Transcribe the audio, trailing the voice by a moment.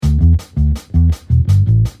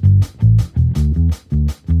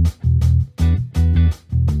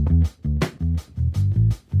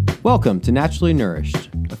Welcome to Naturally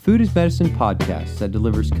Nourished, a food is medicine podcast that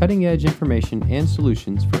delivers cutting-edge information and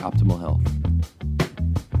solutions for optimal health.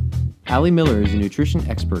 Allie Miller is a nutrition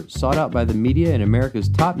expert sought out by the media and America's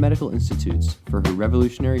top medical institutes for her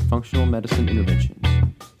revolutionary functional medicine interventions.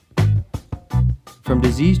 From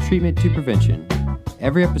disease treatment to prevention,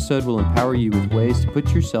 every episode will empower you with ways to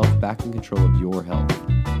put yourself back in control of your health.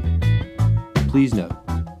 Please note,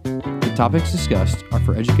 the topics discussed are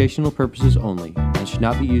for educational purposes only and should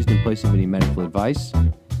not be used in place of any medical advice,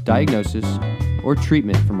 diagnosis, or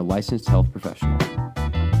treatment from a licensed health professional.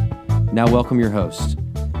 Now welcome your host,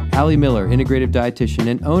 Allie Miller, integrative dietitian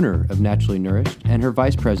and owner of Naturally Nourished, and her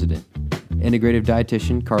vice president, integrative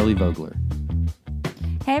dietitian Carly Vogler.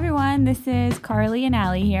 Hey everyone, this is Carly and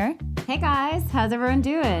Allie here. Hey guys, how's everyone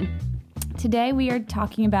doing? Today we are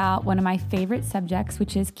talking about one of my favorite subjects,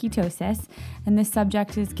 which is ketosis. And this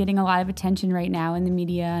subject is getting a lot of attention right now in the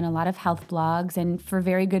media and a lot of health blogs, and for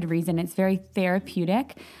very good reason. It's very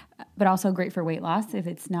therapeutic, but also great for weight loss if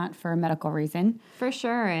it's not for a medical reason. For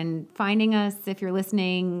sure. And finding us, if you're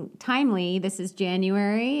listening timely, this is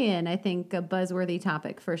January, and I think a buzzworthy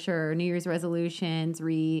topic for sure. New Year's resolutions,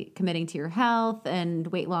 recommitting to your health, and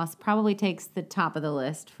weight loss probably takes the top of the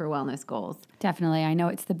list for wellness goals. Definitely. I know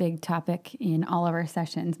it's the big topic in all of our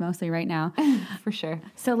sessions, mostly right now. For sure.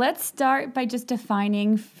 So let's start by just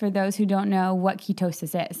defining, for those who don't know, what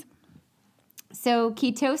ketosis is. So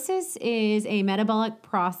ketosis is a metabolic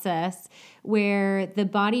process where the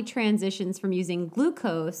body transitions from using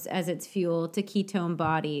glucose as its fuel to ketone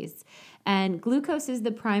bodies. And glucose is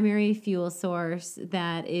the primary fuel source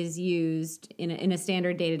that is used in a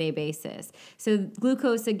standard day-to-day basis. So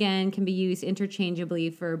glucose, again, can be used interchangeably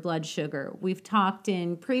for blood sugar. We've talked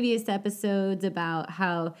in previous episodes about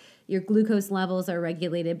how your glucose levels are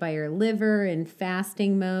regulated by your liver in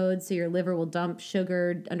fasting mode. So your liver will dump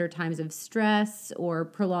sugar under times of stress or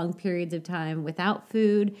prolonged periods of time without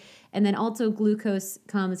food. And then also glucose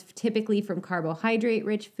comes typically from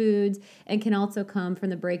carbohydrate-rich foods and can also come from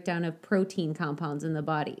the breakdown of protein compounds in the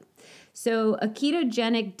body. So a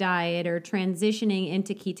ketogenic diet or transitioning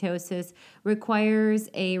into ketosis requires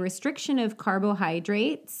a restriction of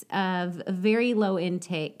carbohydrates of a very low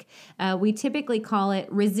intake. We typically call it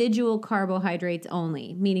residual carbohydrates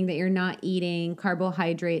only, meaning that you're not eating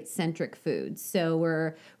carbohydrate-centric foods. So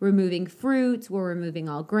we're removing fruits, we're removing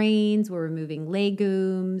all grains, we're removing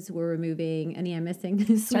legumes, we're removing, any I'm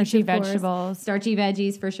missing? Starchy vegetables. Starchy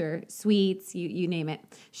veggies for sure, sweets, you name it,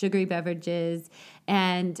 sugary beverages.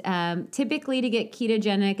 And typically to get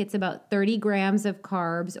ketogenic, it's about 30 grams of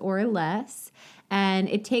carbs or less. And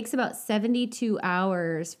it takes about 72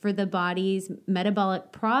 hours for the body's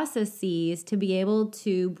metabolic processes to be able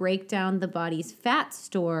to break down the body's fat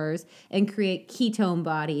stores and create ketone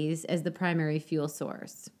bodies as the primary fuel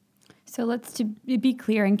source. So let's be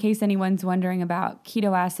clear, in case anyone's wondering about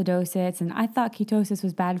ketoacidosis, and I thought ketosis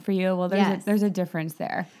was bad for you. Well, there's a difference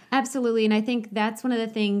there. Absolutely, and I think that's one of the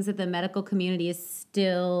things that the medical community is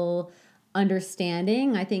still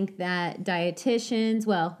understanding. I think that dietitians,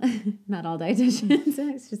 well, not all dietitians,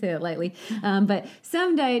 I should say that lightly, but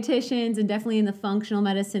some dietitians, and definitely in the functional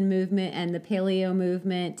medicine movement and the paleo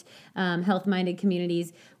movement, health-minded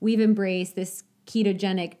communities, we've embraced this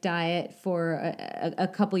ketogenic diet for a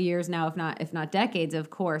couple years now, if not decades. Of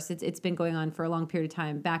course, it's been going on for a long period of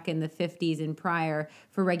time, back in the 50s and prior,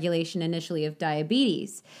 for regulation initially of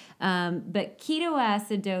diabetes. But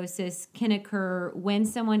ketoacidosis can occur when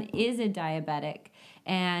someone is a diabetic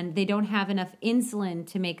and they don't have enough insulin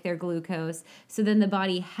to make their glucose, so then the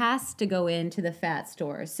body has to go into the fat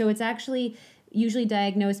stores. So it's actually usually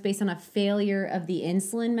diagnosed based on a failure of the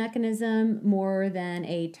insulin mechanism more than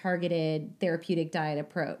a targeted therapeutic diet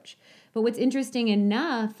approach. But what's interesting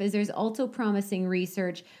enough is there's also promising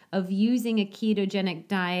research of using a ketogenic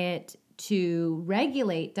diet to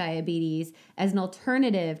regulate diabetes as an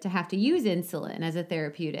alternative to have to use insulin as a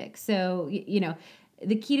therapeutic. So,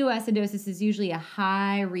 the ketoacidosis is usually a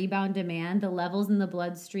high rebound demand. The levels in the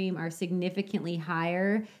bloodstream are significantly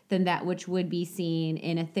higher than that which would be seen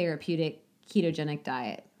in a therapeutic ketogenic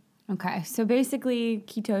diet. Okay, so basically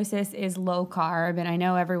ketosis is low carb, and I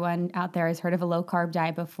know everyone out there has heard of a low carb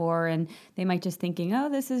diet before, and they might just thinking, oh,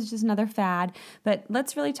 this is just another fad. But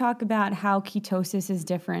let's really talk about how ketosis is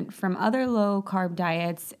different from other low carb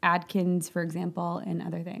diets, Adkins, for example, and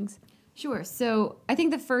other things. Sure. So I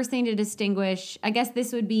think the first thing to distinguish, I guess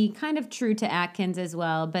this would be kind of true to Atkins as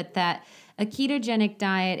well, but that a ketogenic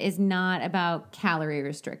diet is not about calorie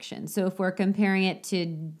restriction. So if we're comparing it to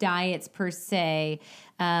diets per se,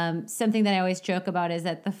 something that I always joke about is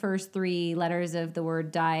that the first three letters of the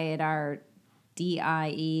word diet are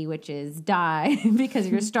DIE, which is die because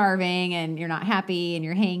you're starving and you're not happy and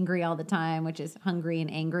you're hangry all the time, which is hungry and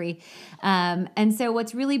angry. And so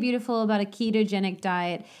what's really beautiful about a ketogenic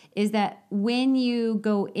diet is that when you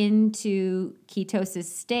go into ketosis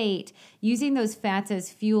state, using those fats as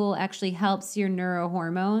fuel actually helps your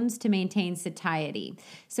neurohormones to maintain satiety.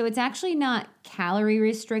 So it's actually not calorie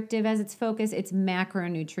restrictive as its focus, it's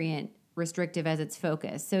macronutrient restrictive as its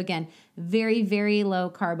focus. So again, very, very low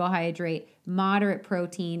carbohydrate, moderate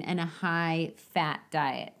protein, and a high fat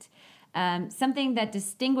diet. Something that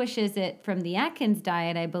distinguishes it from the Atkins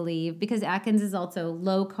diet, I believe, because Atkins is also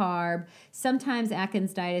low carb. Sometimes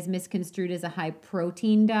Atkins diet is misconstrued as a high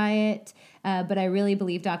protein diet, but I really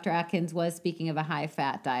believe Dr. Atkins was speaking of a high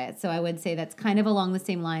fat diet. So I would say that's kind of along the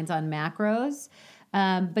same lines on macros.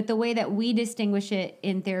 But the way that we distinguish it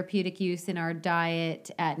in therapeutic use in our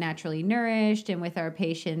diet at Naturally Nourished and with our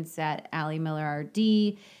patients at Ali Miller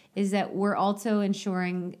RD is that we're also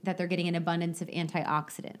ensuring that they're getting an abundance of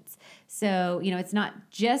antioxidants. So, it's not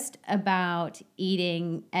just about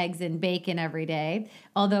eating eggs and bacon every day,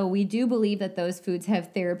 although we do believe that those foods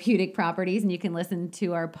have therapeutic properties, and you can listen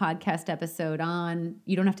to our podcast episode on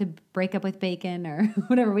you don't have to break up with bacon or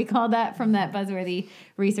whatever we call that from that buzzworthy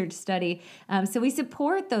research study. So we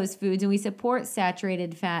support those foods and we support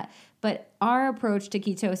saturated fat, but our approach to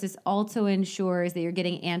ketosis also ensures that you're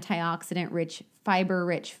getting antioxidant-rich,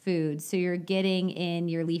 fiber-rich foods. So you're getting in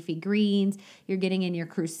your leafy greens, you're getting in your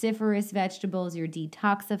cruciferous vegetables, your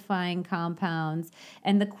detoxifying compounds,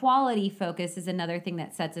 and the quality focus is another thing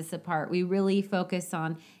that sets us apart. We really focus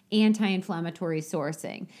on anti-inflammatory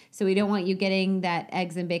sourcing. So we don't want you getting that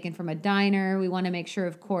eggs and bacon from a diner. We want to make sure,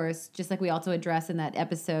 of course, just like we also address in that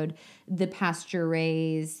episode, the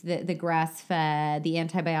pasture-raised, the grass-fed, the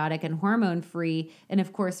antibiotic and hormone-free, and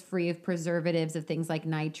of course, free of preservatives of things like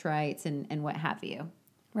nitrites and what have you.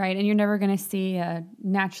 Right, and you're never going to see a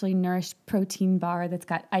naturally nourished protein bar that's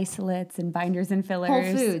got isolates and binders and fillers. Whole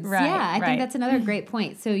foods, right, yeah, I think that's another great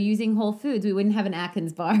point. So using whole foods, we wouldn't have an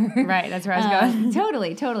Atkins bar. Right, that's where I was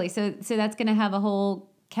going. Totally. So that's going to have a whole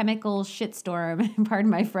chemical shitstorm, pardon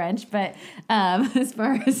my French, but as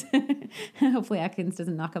far as hopefully Atkins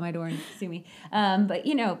doesn't knock on my door and sue me. But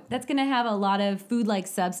that's going to have a lot of food-like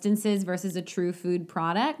substances versus a true food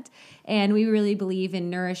product. And we really believe in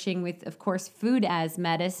nourishing with, of course, food as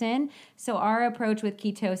medicine. So our approach with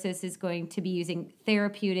ketosis is going to be using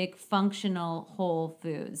therapeutic, functional whole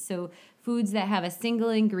foods. So foods that have a single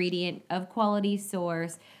ingredient of quality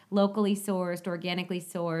source, locally sourced, organically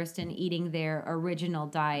sourced, and eating their original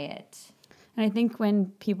diet. And I think when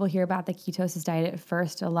people hear about the ketosis diet at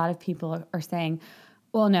first, a lot of people are saying,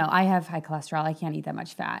 well, no, I have high cholesterol. I can't eat that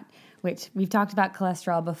much fat, which we've talked about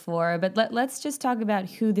cholesterol before, but let's just talk about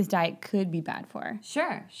who this diet could be bad for.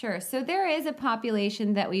 Sure. So there is a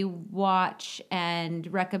population that we watch and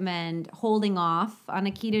recommend holding off on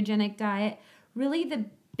a ketogenic diet. Really, the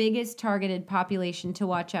biggest targeted population to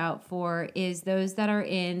watch out for is those that are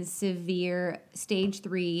in severe stage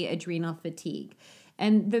 3 adrenal fatigue.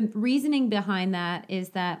 And the reasoning behind that is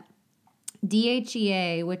that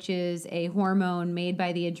DHEA, which is a hormone made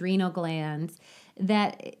by the adrenal glands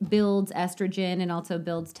that builds estrogen and also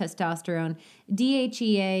builds testosterone,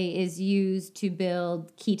 DHEA is used to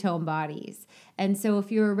build ketone bodies. And so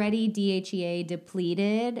if you're already DHEA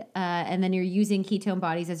depleted and then you're using ketone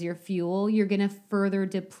bodies as your fuel, you're going to further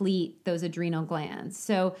deplete those adrenal glands.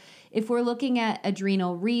 So if we're looking at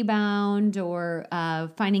adrenal rebound or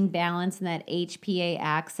finding balance in that HPA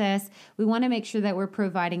axis, we want to make sure that we're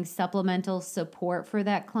providing supplemental support for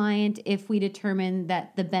that client if we determine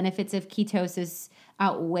that the benefits of ketosis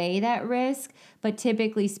outweigh that risk. But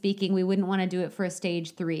typically speaking, we wouldn't want to do it for a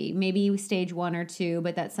stage 3, maybe stage 1 or 2,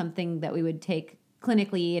 but that's something that we would take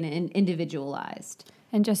clinically and individualized.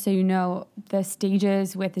 And just so you know, the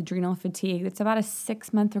stages with adrenal fatigue, it's about a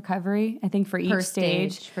 6-month recovery, I think, for each Per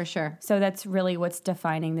stage. For sure. So that's really what's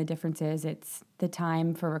defining the differences. It's the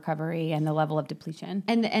time for recovery and the level of depletion.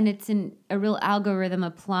 And it's a real algorithm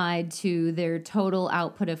applied to their total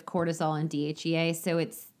output of cortisol and DHEA. So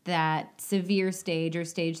it's that severe stage or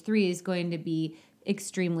stage 3 is going to be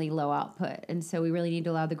extremely low output. And so we really need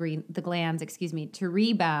to allow the glands, to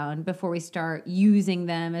rebound before we start using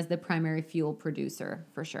them as the primary fuel producer,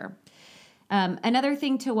 for sure. Another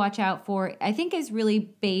thing to watch out for, I think, is really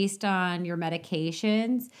based on your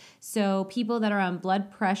medications. So people that are on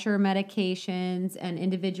blood pressure medications and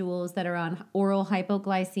individuals that are on oral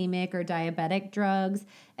hypoglycemic or diabetic drugs,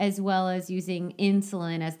 as well as using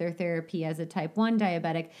insulin as their therapy as a type 1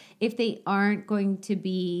 diabetic, if they aren't going to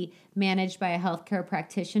be managed by a healthcare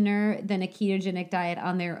practitioner than a ketogenic diet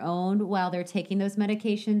on their own while they're taking those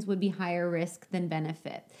medications would be higher risk than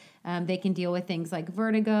benefit. They can deal with things like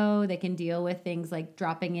vertigo. They can deal with things like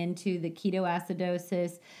dropping into the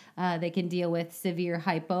ketoacidosis. They can deal with severe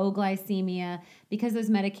hypoglycemia because those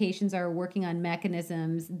medications are working on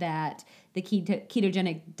mechanisms that the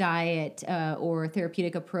ketogenic diet or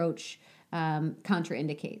therapeutic approach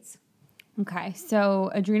contraindicates. Okay, so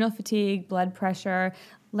adrenal fatigue, blood pressure.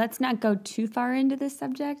 Let's not go too far into this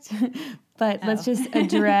subject, but let's just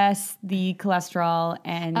address the cholesterol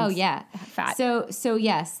and fat. So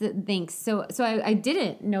yes, thanks. So I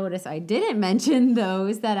didn't mention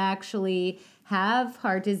those that actually have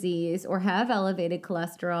heart disease or have elevated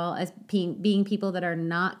cholesterol as being people that are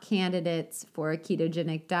not candidates for a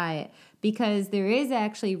ketogenic diet, because there is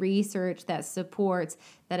actually research that supports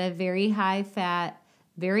that a very high fat,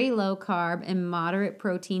 very low carb, and moderate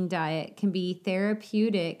protein diet can be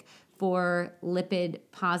therapeutic for lipid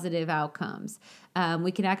positive outcomes.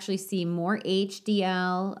 We can actually see more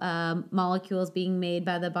HDL molecules being made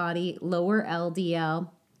by the body, lower LDL,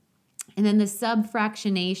 and then the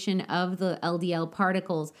subfractionation of the LDL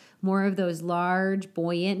particles, more of those large,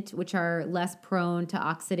 buoyant, which are less prone to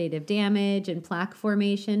oxidative damage and plaque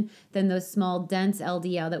formation than those small, dense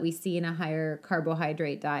LDL that we see in a higher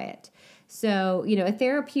carbohydrate diet. So, a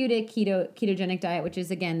therapeutic ketogenic diet, which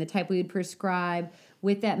is, again, the type we would prescribe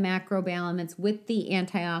with that macro balance, with the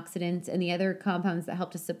antioxidants and the other compounds that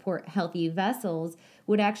help to support healthy vessels,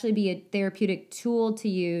 would actually be a therapeutic tool to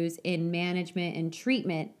use in management and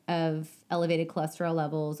treatment of elevated cholesterol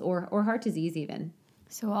levels or heart disease even.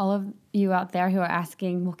 So all of you out there who are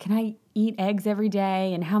asking, well, can I eat eggs every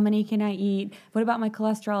day? And how many can I eat? What about my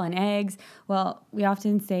cholesterol and eggs? Well, we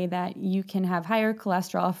often say that you can have higher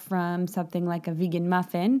cholesterol from something like a vegan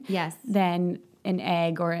muffin than an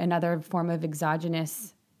egg or another form of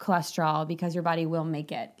exogenous cholesterol, because your body will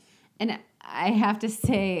make it. And I have to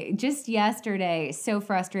say, just yesterday, so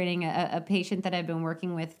frustrating, a patient that I've been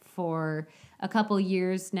working with for a couple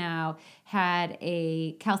years now had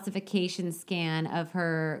a calcification scan of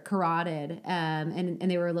her carotid, and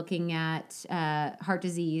they were looking at heart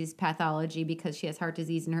disease pathology because she has heart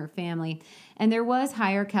disease in her family. And there was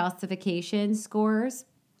higher calcification scores,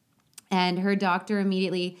 and her doctor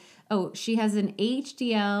immediately, she has an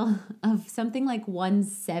HDL of something like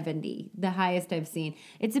 170, the highest I've seen.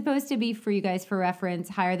 It's supposed to be, for you guys for reference,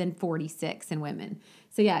 higher than 46 in women.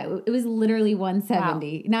 So yeah, it was literally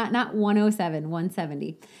 170, not 107,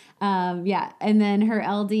 170. And then her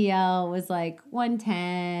LDL was like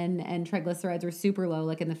 110, and triglycerides were super low,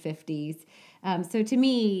 like in the 50s. So to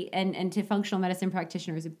me, and to functional medicine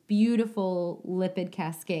practitioners, a beautiful lipid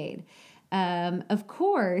cascade. Of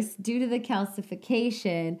course, due to the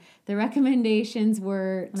calcification, the recommendations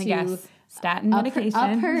were statin medication.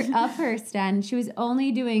 Up her statin. She was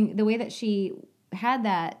only doing the way that she had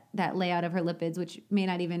that layout of her lipids, which may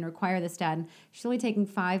not even require the statin. She's only taking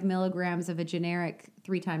 5 milligrams of a generic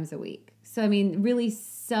 3 times a week. So, I mean, really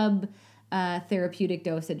therapeutic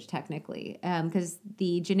dosage technically, because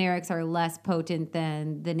the generics are less potent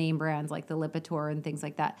than the name brands like the Lipitor and things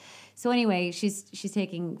like that. So anyway, she's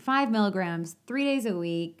taking 5 milligrams 3 days a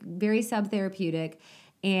week, very subtherapeutic,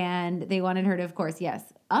 and they wanted her to, of course,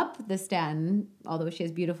 up the statin, although she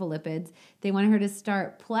has beautiful lipids. They wanted her to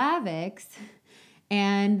start Plavix,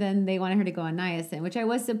 and then they wanted her to go on niacin, which I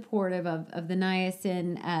was supportive of the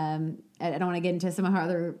niacin. I don't want to get into some of her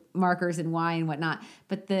other markers and why and whatnot.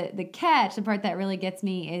 But the catch, the part that really gets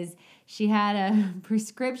me, is she had a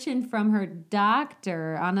prescription from her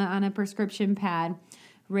doctor on a prescription pad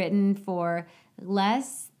written for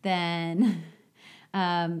less than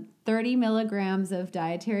 30 milligrams of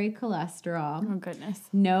dietary cholesterol. Oh, goodness.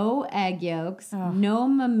 No egg yolks. Oh. No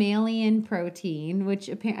mammalian protein, which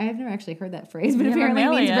I've never actually heard that phrase, but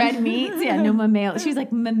apparently means red meats. Yeah, no mammalian. She was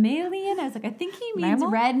like, mammalian? I was like, I think he means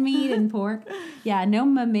red meat and pork. Yeah, no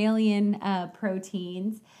mammalian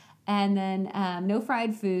proteins. And then no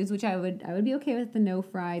fried foods, which I would be okay with the no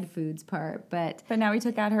fried foods part. But now we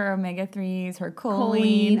took out her omega-3s, her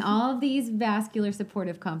choline. All of these vascular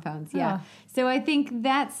supportive compounds. Yeah. Oh. So I think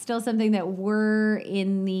that's still something that we're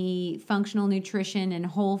in the functional nutrition and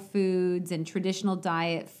whole foods and traditional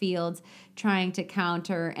diet fields trying to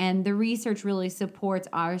counter. And the research really supports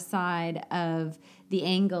our side of the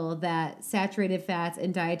angle that saturated fats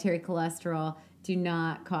and dietary cholesterol do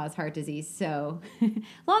not cause heart disease. So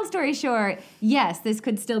long story short, yes, this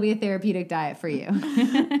could still be a therapeutic diet for you.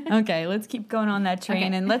 Okay, let's keep going on that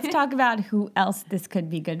train, and let's talk about who else this could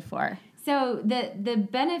be good for. So the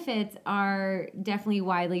benefits are definitely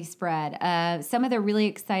widely spread. Some of the really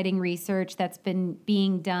exciting research that's been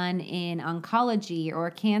being done in oncology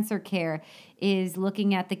or cancer care is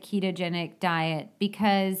looking at the ketogenic diet,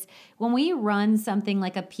 because when we run something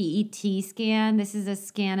like a PET scan, this is a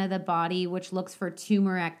scan of the body which looks for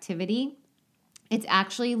tumor activity. It's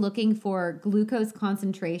actually looking for glucose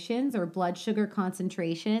concentrations or blood sugar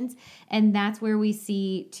concentrations, and that's where we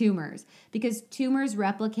see tumors, because tumors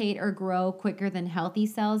replicate or grow quicker than healthy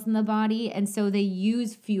cells in the body, and so they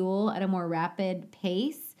use fuel at a more rapid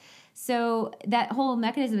pace. So that whole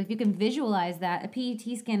mechanism, if you can visualize that, a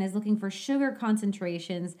PET scan is looking for sugar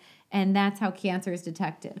concentrations, and that's how cancer is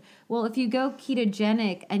detected. Well, if you go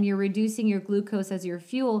ketogenic and you're reducing your glucose as your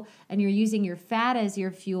fuel and you're using your fat as your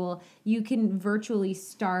fuel, you can virtually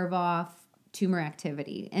starve off tumor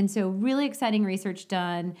activity. And so really exciting research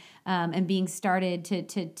done and being started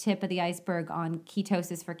to tip of the iceberg on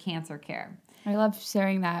ketosis for cancer care. I love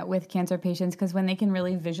sharing that with cancer patients, because when they can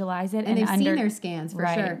really visualize it and they've seen their scans for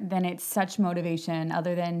sure, then it's such motivation.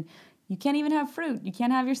 Other than you can't even have fruit, you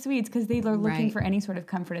can't have your sweets, because they are looking for any sort of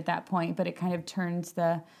comfort at that point. But it kind of turns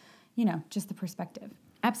the, just the perspective.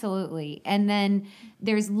 Absolutely. And then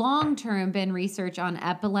there's long-term been research on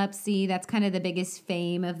epilepsy. That's kind of the biggest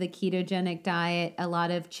fame of the ketogenic diet. A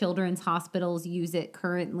lot of children's hospitals use it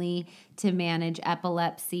currently to manage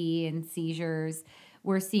epilepsy and seizures.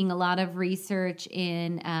 We're seeing a lot of research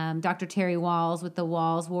in Dr. Terry Walls with the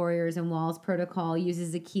Walls Warriors and Walls Protocol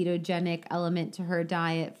uses a ketogenic element to her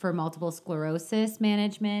diet for multiple sclerosis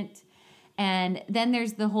management. And then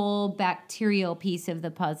there's the whole bacterial piece of the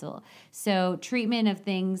puzzle. So treatment of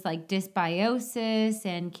things like dysbiosis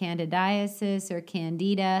and candidiasis or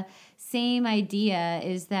candida. Same idea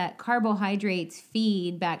is that carbohydrates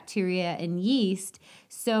feed bacteria and yeast.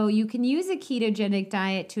 So you can use a ketogenic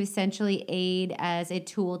diet to essentially aid as a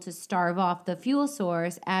tool to starve off the fuel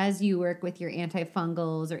source as you work with your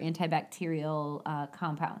antifungals or antibacterial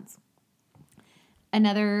compounds.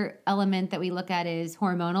 Another element that we look at is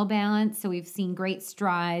hormonal balance. So we've seen great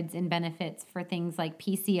strides and benefits for things like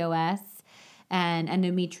PCOS and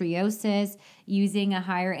endometriosis, using a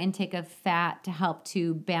higher intake of fat to help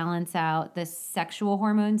to balance out the sexual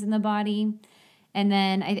hormones in the body. And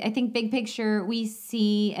then I think big picture, we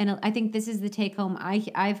see, and I think this is the take home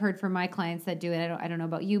I've heard from my clients that do it, I don't know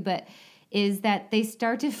about you, but is that they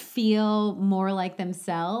start to feel more like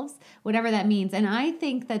themselves, whatever that means. And I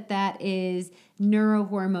think that is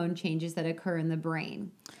neurohormone changes that occur in the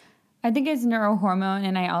brain. I think it's neurohormone,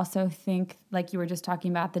 and I also think, like you were just talking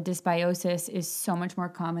about, the dysbiosis is so much more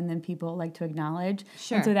common than people like to acknowledge.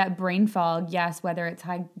 Sure. And so that brain fog, yes, whether it's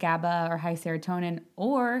high GABA or high serotonin,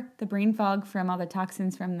 or the brain fog from all the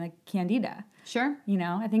toxins from the candida. Sure.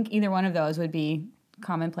 I think either one of those would be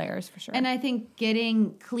common players for sure. And I think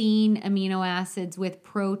getting clean amino acids with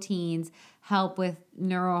proteins help with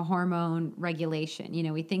neurohormone regulation.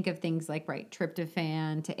 We think of things like,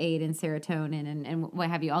 tryptophan to aid in serotonin and what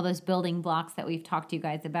have you, all those building blocks that we've talked to you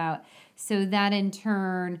guys about. So that in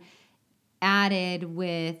turn added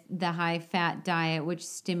with the high fat diet, which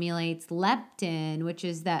stimulates leptin, which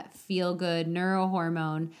is that feel good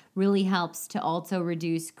neurohormone, really helps to also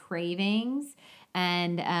reduce cravings.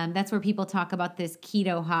 And that's where people talk about this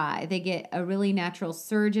keto high. They get a really natural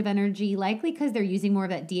surge of energy, likely because they're using more of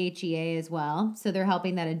that DHEA as well. So they're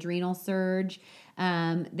helping that adrenal surge.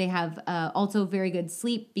 They have also very good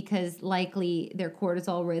sleep because likely their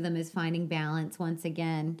cortisol rhythm is finding balance once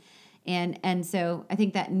again. And so I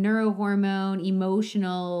think that neurohormone,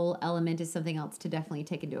 emotional element is something else to definitely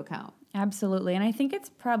take into account. Absolutely. And I think it's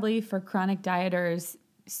probably for chronic dieters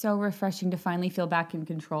so refreshing to finally feel back in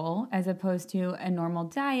control, as opposed to a normal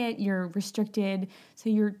diet. You're restricted, so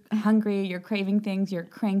you're hungry, you're craving things, you're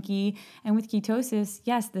cranky. And with ketosis,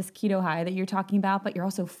 yes, this keto high that you're talking about, but you're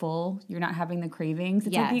also full. You're not having the cravings.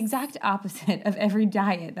 It's like the exact opposite of every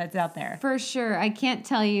diet that's out there. For sure. I can't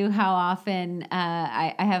tell you how often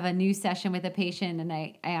I have a new session with a patient and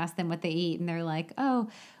I ask them what they eat and they're like,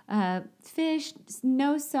 fish,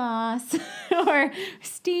 no sauce, or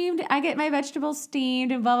steamed. I get my vegetables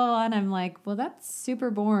steamed and blah, blah, blah. And I'm like, well, that's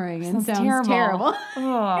super boring and sounds terrible.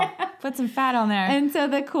 Put some fat on there. And so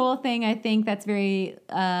the cool thing I think that's very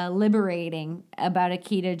liberating about a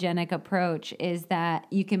ketogenic approach is that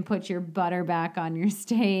you can put your butter back on your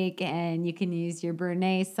steak and you can use your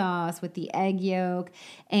béarnaise sauce with the egg yolk.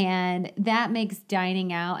 And that makes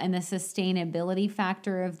dining out and the sustainability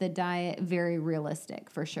factor of the diet very realistic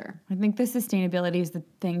for sure. culture. I think the sustainability is the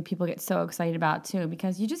thing people get so excited about too,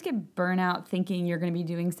 because you just get burnout thinking you're going to be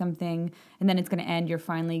doing something and then it's going to end. You're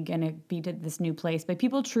finally going to be to this new place. But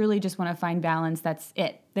people truly just want to find balance. That's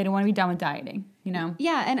it. They don't want to be done with dieting, you know?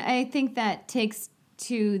 Yeah, and I think that takes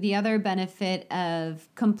to the other benefit of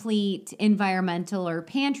complete environmental or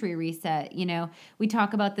pantry reset. You know, we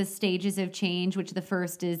talk about the stages of change, which the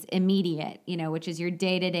first is immediate, you know, which is your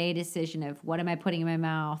day-to-day decision of what am I putting in my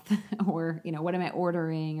mouth or, you know, what am I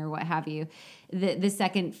ordering or what have you. The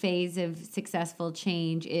second phase of successful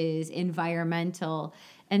change is environmental.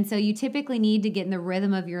 And so you typically need to get in the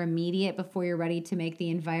rhythm of your immediate before you're ready to make the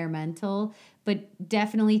environmental. But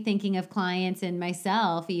definitely thinking of clients and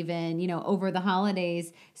myself, even, you know, over the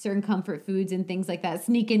holidays, certain comfort foods and things like that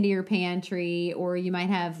sneak into your pantry, or you might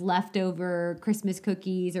have leftover Christmas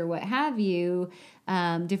cookies or what have you,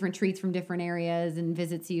 different treats from different areas and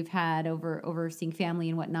visits you've had over seeing family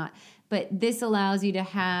and whatnot. But this allows you to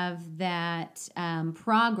have that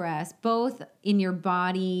progress, both in your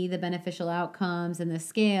body, the beneficial outcomes, and the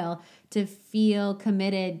scale, to feel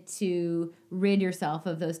committed to rid yourself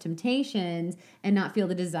of those temptations and not feel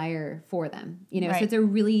the desire for them. You know, Right. So it's a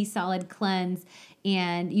really solid cleanse,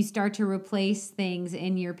 and you start to replace things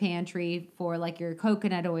in your pantry for like your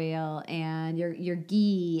coconut oil and your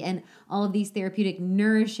ghee and all of these therapeutic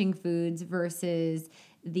nourishing foods versus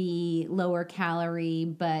the lower calorie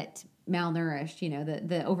but malnourished, you know,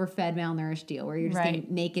 the overfed malnourished deal where you're just Right.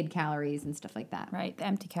 getting naked calories and stuff like that. Right, the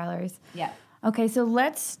empty calories. Yeah. Okay, so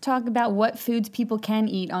let's talk about what foods people can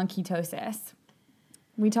eat on ketosis.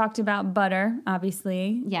 We talked about butter,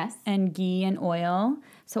 obviously. Yes. And ghee and oil.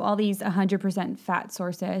 So all these 100% fat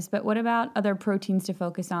sources. But what about other proteins to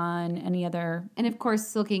focus on? Any other? And of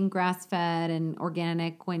course, looking grass-fed and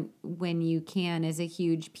organic when you can is a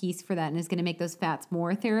huge piece for that, and is going to make those fats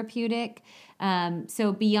more therapeutic.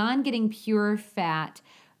 So beyond getting pure fat,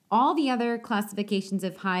 all the other classifications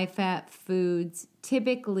of high-fat foods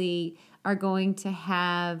typically are going to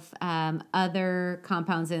have other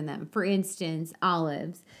compounds in them. For instance,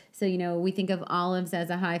 olives. So, you know, we think of olives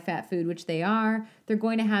as a high-fat food, which they are. They're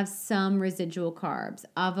going to have some residual carbs.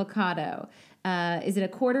 Avocado. Is it a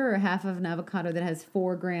quarter or half of an avocado that has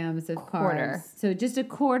 4 grams of Quarter. carbs? So just a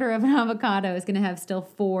quarter of an avocado is going to have still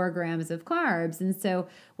 4 grams of carbs. And so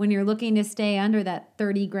when you're looking to stay under that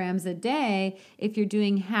 30 grams a day, if you're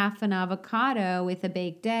doing half an avocado with a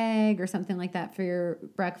baked egg or something like that for your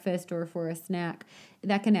breakfast or for a snack,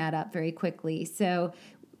 that can add up very quickly. So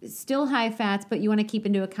still high fats, but you want to keep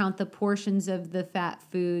into account the portions of the fat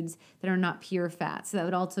foods that are not pure fats. So that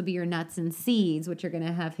would also be your nuts and seeds, which are going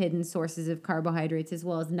to have hidden sources of carbohydrates, as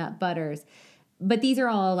well as nut butters. But these are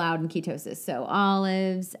all allowed in ketosis. So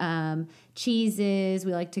olives, cheeses,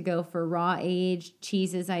 we like to go for raw aged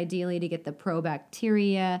cheeses ideally to get the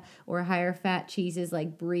probacteria, or higher fat cheeses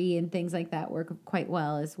like brie and things like that work quite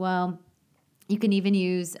well as well. You can even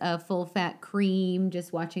use a full-fat cream,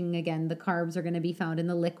 just watching, again, the carbs are going to be found in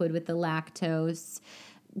the liquid with the lactose.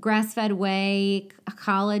 Grass-fed whey,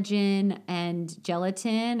 collagen, and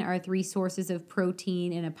gelatin are 3 sources of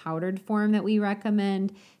protein in a powdered form that we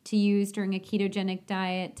recommend to use during a ketogenic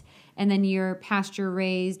diet. And then your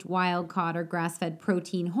pasture-raised, wild-caught, or grass-fed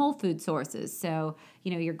protein whole food sources. So,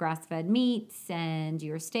 you know, your grass-fed meats and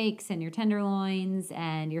your steaks and your tenderloins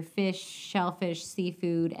and your fish, shellfish,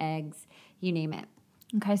 seafood, eggs, you name it.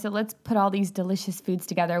 Okay, so let's put all these delicious foods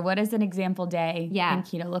together. What does an example day in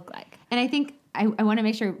keto look like? And I think I want to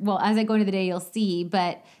make sure, well, as I go into the day, you'll see,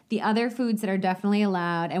 but the other foods that are definitely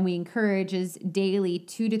allowed and we encourage is daily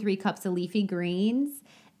 2 to 3 cups of leafy greens,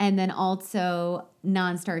 and then also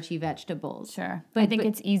non-starchy vegetables. Sure. But I think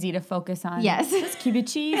it's easy to focus on. Yes. Just cube of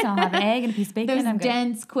cheese, I'll have an egg and a piece of bacon. Those I'm good.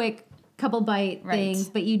 dense, quick, couple bite Right. things,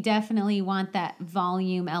 but you definitely want that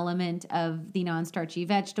volume element of the non-starchy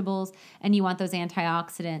vegetables, and you want those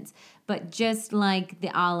antioxidants. But just like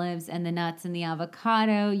the olives and the nuts and the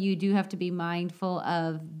avocado, you do have to be mindful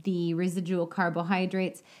of the residual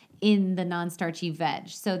carbohydrates in the non-starchy veg.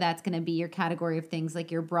 So that's going to be your category of things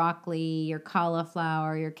like your broccoli, your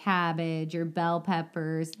cauliflower, your cabbage, your bell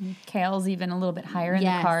peppers. Kale's even a little bit higher in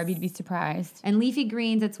Yes. the carb. You'd be surprised. And leafy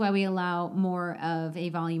greens, that's why we allow more of a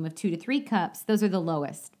volume of 2 to 3 cups. Those are the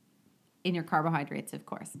lowest in your carbohydrates, of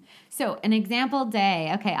course. So an example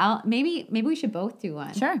day. Okay, maybe we should both do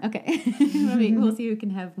one. Sure. Okay. We'll see who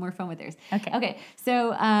can have more fun with theirs. Okay.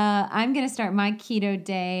 So I'm going to start my keto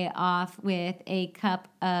day off with a cup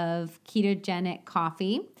of ketogenic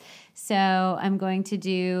coffee. So I'm going to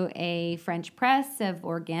do a French press of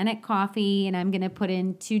organic coffee, and I'm going to put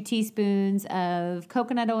in 2 teaspoons of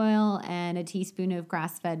coconut oil and a teaspoon of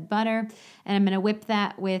grass-fed butter. And I'm going to whip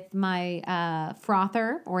that with my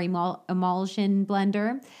frother or emulsion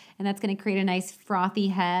blender. And that's going to create a nice frothy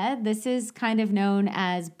head. This is kind of known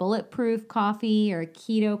as bulletproof coffee or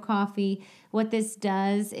keto coffee. What this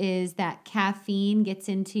does is that caffeine gets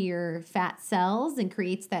into your fat cells and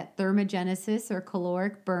creates that thermogenesis or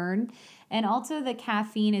caloric burn. And also the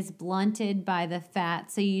caffeine is blunted by the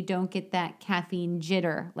fat, so you don't get that caffeine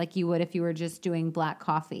jitter like you would if you were just doing black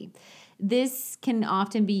coffee. This can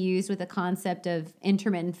often be used with a concept of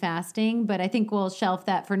intermittent fasting, but I think we'll shelf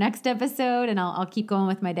that for next episode, and I'll keep going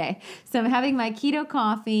with my day. So I'm having my keto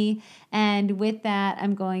coffee, and with that,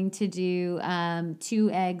 I'm going to do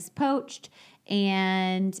 2 eggs poached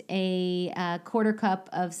and a quarter cup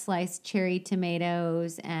of sliced cherry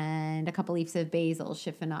tomatoes and a couple leaves of basil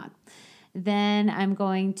chiffonade. Then I'm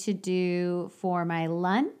going to do for my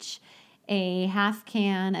lunch a half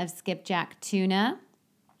can of skipjack tuna.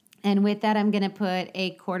 And with that, I'm going to put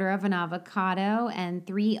a quarter of an avocado and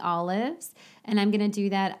 3 olives. And I'm going to do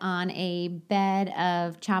that on a bed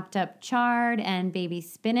of chopped up chard and baby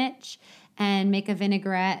spinach and make a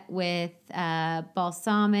vinaigrette with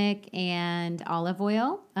balsamic and olive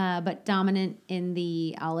oil, but dominant in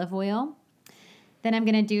the olive oil. Then I'm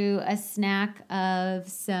going to do a snack of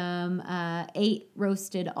some 8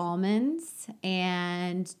 roasted almonds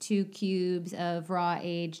and 2 cubes of raw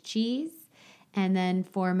aged cheese. And then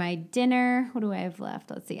for my dinner, what do I have left?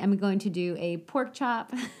 Let's see. I'm going to do a pork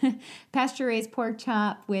chop, pasture-raised pork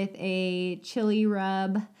chop with a chili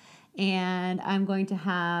rub. And I'm going to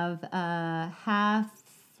have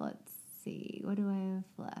let's see, what do I have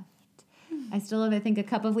left? I still have, I think, a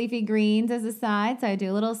cup of leafy greens as a side. So I do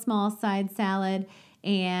a little small side salad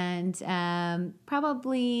and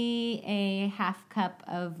probably a half cup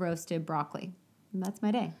of roasted broccoli. And that's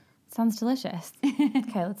my day. Sounds delicious.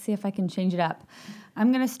 Okay, let's see if I can change it up.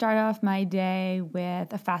 I'm going to start off my day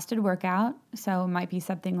with a fasted workout. So it might be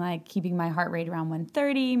something like keeping my heart rate around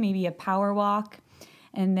 130, maybe a power walk.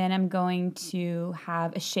 And then I'm going to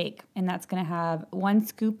have a shake. And that's going to have 1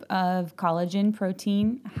 scoop of collagen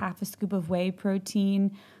protein, half a scoop of whey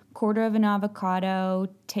protein, quarter of an avocado,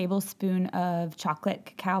 tablespoon of chocolate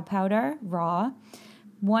cacao powder, raw,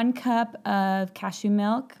 1 cup of cashew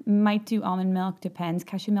milk, might do almond milk, depends.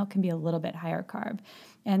 Cashew milk can be a little bit higher carb.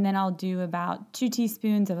 And then I'll do about 2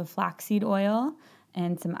 teaspoons of a flaxseed oil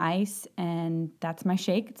and some ice, and that's my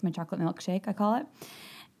shake. It's my chocolate milk shake, I call it.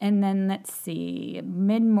 And then let's see,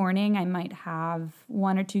 mid-morning I might have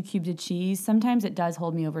 1 or 2 cubes of cheese. Sometimes it does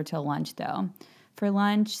hold me over till lunch though. For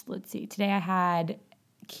lunch, let's see, today I had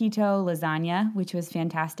keto lasagna, which was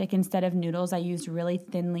fantastic. Instead of noodles, I used really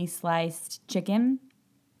thinly sliced chicken,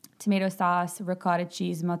 tomato sauce, ricotta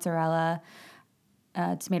cheese, mozzarella,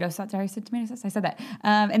 tomato sauce. Did I say tomato sauce? I said that.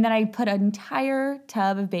 And then I put an entire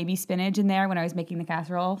tub of baby spinach in there when I was making the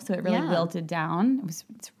casserole, so it really wilted down.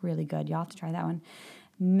 It's really good. Y'all have to try that one.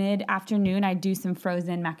 Mid-afternoon, I do some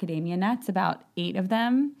frozen macadamia nuts, about 8 of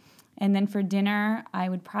them. And then for dinner, I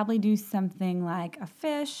would probably do something like a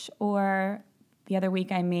fish, or the other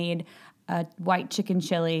week I made a white chicken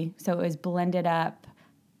chili, so it was blended up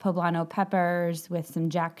poblano peppers with some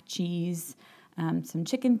jack cheese, some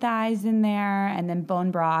chicken thighs in there, and then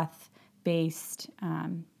bone broth based,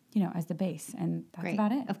 as the base. And that's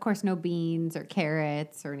about it. Of course, no beans or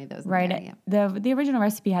carrots or any of those. Right. The original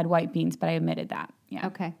recipe had white beans, but I omitted that. Yeah.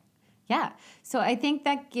 Okay. Yeah. So I think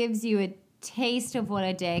that gives you a taste of what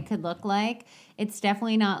a day could look like. It's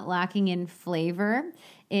definitely not lacking in flavor.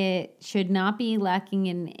 It should not be lacking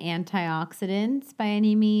in antioxidants by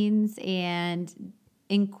any means, and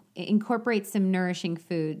incorporate some nourishing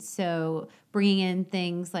foods. So bringing in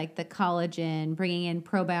things like the collagen, bringing in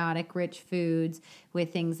probiotic-rich foods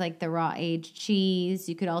with things like the raw aged cheese.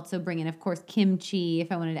 You could also bring in, of course, kimchi.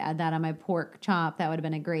 If I wanted to add that on my pork chop, that would have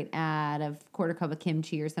been a great add of quarter cup of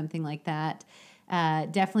kimchi or something like that.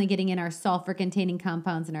 Definitely getting in our sulfur-containing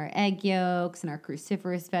compounds in our egg yolks and our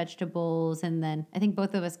cruciferous vegetables. And then I think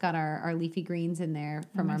both of us got our leafy greens in there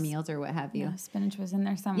from our meals or what have you. Yeah, spinach was in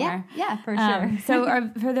there somewhere. Yeah, for sure. So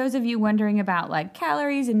for those of you wondering about like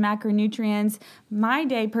calories and macronutrients, my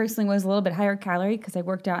day personally was a little bit higher calorie because I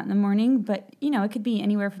worked out in the morning. But, it could be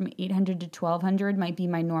anywhere from 800 to 1,200 might be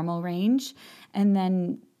my normal range. And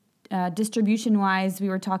then distribution-wise, we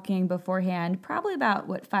were talking beforehand, probably about,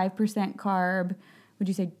 5% carb? Would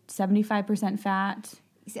you say 75% fat?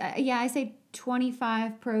 Yeah, I say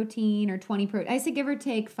 25 protein or 20 protein. I say give or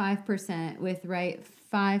take 5% with, 5%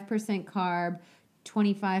 carb,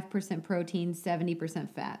 25% protein, 70%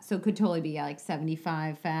 fat. So it could totally be like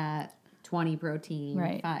 75 fat, 20 protein,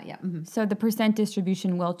 Right. fat. Yeah. Mm-hmm. So the percent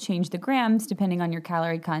distribution will change the grams depending on your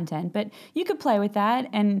calorie content, but you could play with that.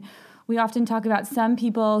 And we often talk about some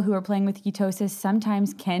people who are playing with ketosis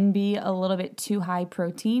sometimes can be a little bit too high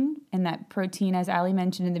protein, and that protein, as Ali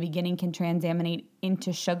mentioned in the beginning, can transaminate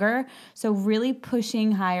into sugar. So really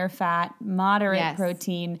pushing higher fat, moderate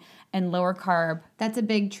protein, and lower carb. That's a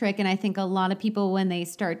big trick. And I think a lot of people, when they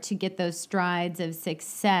start to get those strides of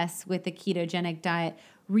success with the ketogenic diet,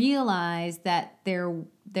 realize that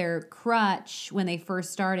their crutch when they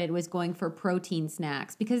first started was going for protein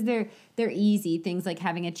snacks because they're easy, things like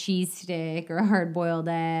having a cheese stick or a hard-boiled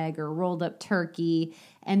egg or rolled up turkey,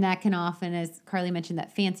 and that can often, as Carly mentioned,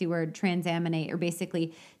 that fancy word, transaminate, or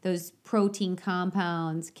basically those protein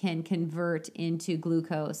compounds can convert into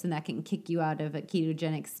glucose, and that can kick you out of a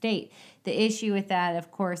ketogenic state. The issue with that,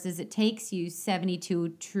 of course, is it takes you 72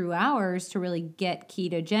 true hours to really get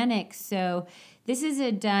ketogenic. So this is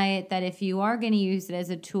a diet that if you are going to use it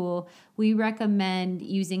as a tool, we recommend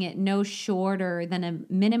using it no shorter than a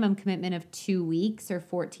minimum commitment of 2 weeks or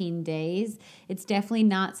 14 days. It's definitely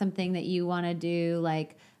not something that you want to do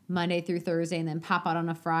like Monday through Thursday and then pop out on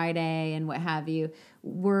a Friday and what have you.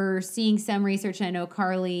 We're seeing some research, and I know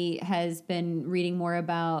Carly has been reading more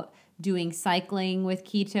about doing cycling with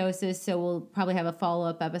ketosis, so we'll probably have a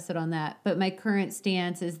follow-up episode on that. But my current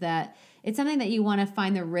stance is that it's something that you want to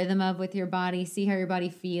find the rhythm of with your body, see how your body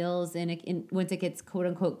feels, and once it gets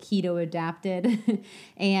quote-unquote keto adapted.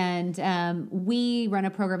 And we run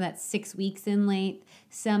a program that's 6 weeks in length.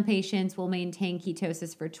 Some patients will maintain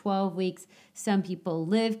ketosis for 12 weeks. Some people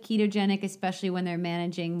live ketogenic, especially when they're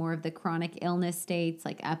managing more of the chronic illness states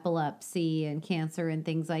like epilepsy and cancer and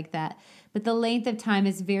things like that. But the length of time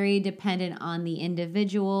is very dependent on the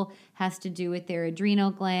individual, has to do with their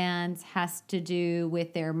adrenal glands, has to do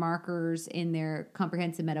with their markers in their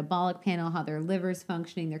comprehensive metabolic panel, how their liver's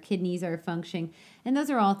functioning, their kidneys are functioning. And those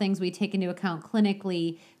are all things we take into account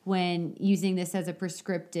clinically when using this as a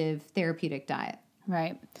prescriptive therapeutic diet.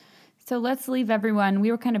 Right. So let's leave everyone.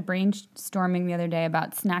 We were kind of brainstorming the other day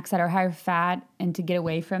about snacks that are higher fat and to get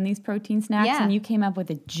away from these protein snacks. Yeah. And you came up with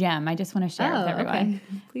a gem. I just want to share it with everyone. Okay.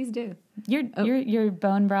 Please do. Your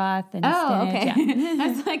bone broth and spinach. Okay. Yeah. I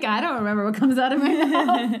was like, I don't remember what comes out of my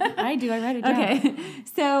mouth. I do. I write it down. Okay.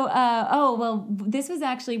 So, this was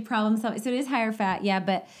actually problem solving. So it is higher fat, yeah,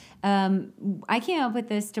 but I came up with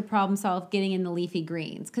this to problem solve getting in the leafy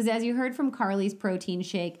greens. Because as you heard from Carly's protein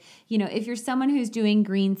shake, if you're someone who's doing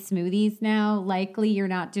green smoothies now, likely you're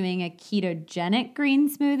not doing a ketogenic green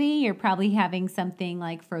smoothie. You're probably having something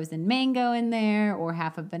like frozen mango in there or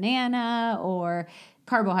half a banana or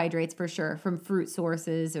carbohydrates for sure from fruit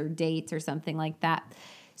sources or dates or something like that.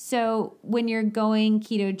 So when you're going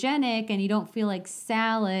ketogenic and you don't feel like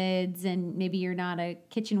salads and maybe you're not a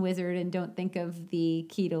kitchen wizard and don't think of the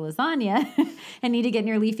keto lasagna and need to get in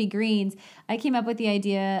your leafy greens, I came up with the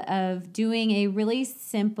idea of doing a really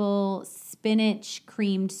simple spinach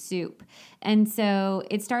creamed soup. And so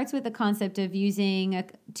it starts with the concept of using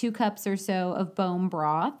 2 cups or so of bone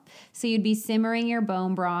broth. So you'd be simmering your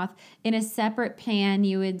bone broth. In a separate pan,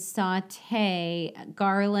 you would saute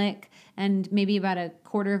garlic and maybe about a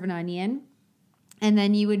quarter of an onion. And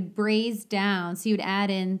then you would braise down. So you'd add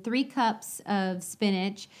in 3 cups of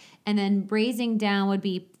spinach, and then braising down would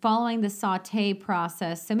be following the saute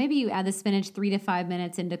process. So maybe you add the spinach 3 to 5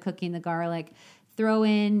 minutes into cooking the garlic. Throw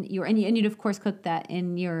in and you'd of course cook that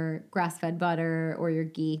in your grass-fed butter or your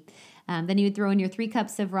ghee. Then you would throw in your 3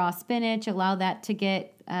 cups of raw spinach, allow that to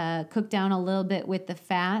get cooked down a little bit with the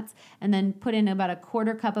fats, and then put in about a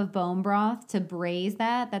quarter cup of bone broth to braise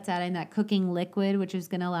that. That's adding that cooking liquid, which is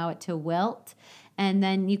going to allow it to wilt. And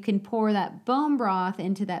then you can pour that bone broth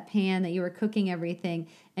into that pan that you were cooking everything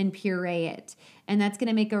and puree it. And that's going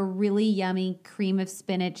to make a really yummy cream of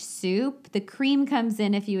spinach soup. The cream comes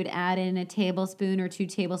in if you would add in a tablespoon or 2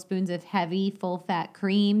 tablespoons of heavy full-fat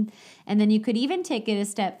cream. And then you could even take it a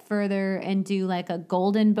step further and do like a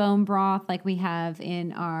golden bone broth like we have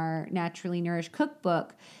in our Naturally Nourished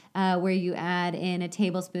cookbook, where you add in a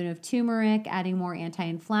tablespoon of turmeric, adding more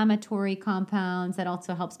anti-inflammatory compounds. That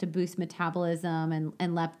also helps to boost metabolism and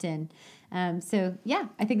leptin. So yeah,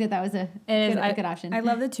 I think that was a good option. I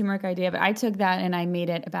love the turmeric idea, but I took that and I made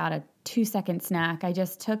it about a 2-second snack. I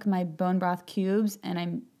just took my bone broth cubes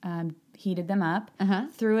and I heated them up,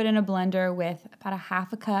 threw it in a blender with about a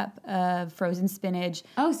half a cup of frozen spinach.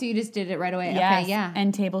 Oh, so you just did it right away. Yes, okay, yeah.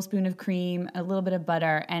 And tablespoon of cream, a little bit of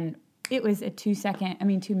butter, and it was a 2 minute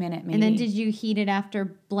maybe. And then did you heat it after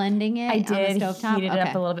blending it? I did on the stovetop? heat it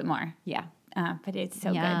up a little bit more. Yeah. But it's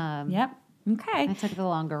so Yum. good. Yep. Okay. I took the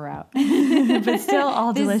longer route. But still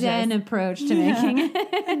all the delicious. Zen approach to making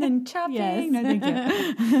it. And then chopping. Yes. No, thank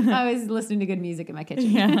you. I was listening to good music in my kitchen.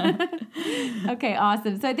 Yeah. Okay,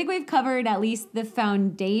 awesome. So I think we've covered at least the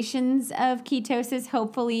foundations of ketosis.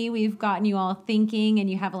 Hopefully we've gotten you all thinking and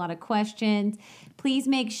you have a lot of questions. Please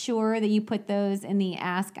make sure that you put those in the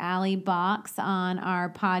Ask Allie box on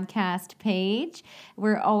our podcast page.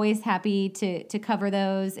 We're always happy to cover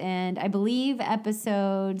those. And I believe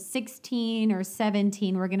episode 16 or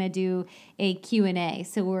 17, we're going to do a Q&A.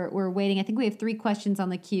 So we're waiting. I think we have 3 questions on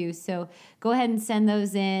the queue. So go ahead and send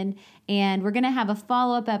those in. And we're going to have a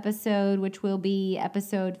follow-up episode, which will be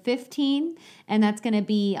episode 15. And that's going to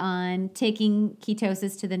be on taking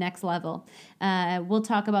ketosis to the next level. We'll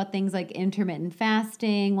talk about things like intermittent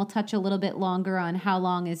fasting. We'll touch a little bit longer on how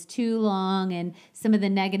long is too long and some of the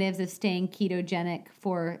negatives of staying ketogenic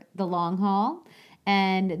for the long haul.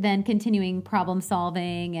 And then continuing problem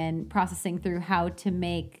solving and processing through how to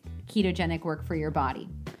make ketogenic work for your body.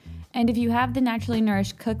 And if you have the Naturally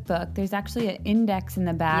Nourished cookbook, there's actually an index in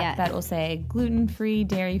the back that will say gluten-free,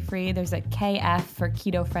 dairy-free. There's a KF for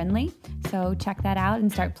keto-friendly. So check that out and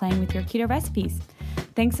start playing with your keto recipes.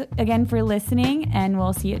 Thanks again for listening, and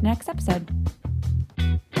we'll see you at next episode.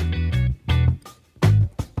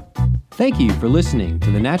 Thank you for listening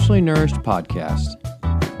to the Naturally Nourished podcast.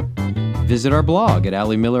 Visit our blog at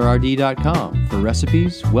alliemillerrd.com for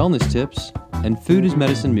recipes, wellness tips, and food as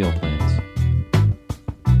medicine meal plans.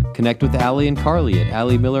 Connect with Allie and Carly at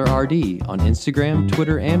alliemillerrd on Instagram,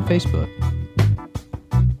 Twitter, and Facebook.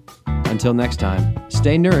 Until next time,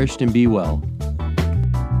 stay nourished and be well.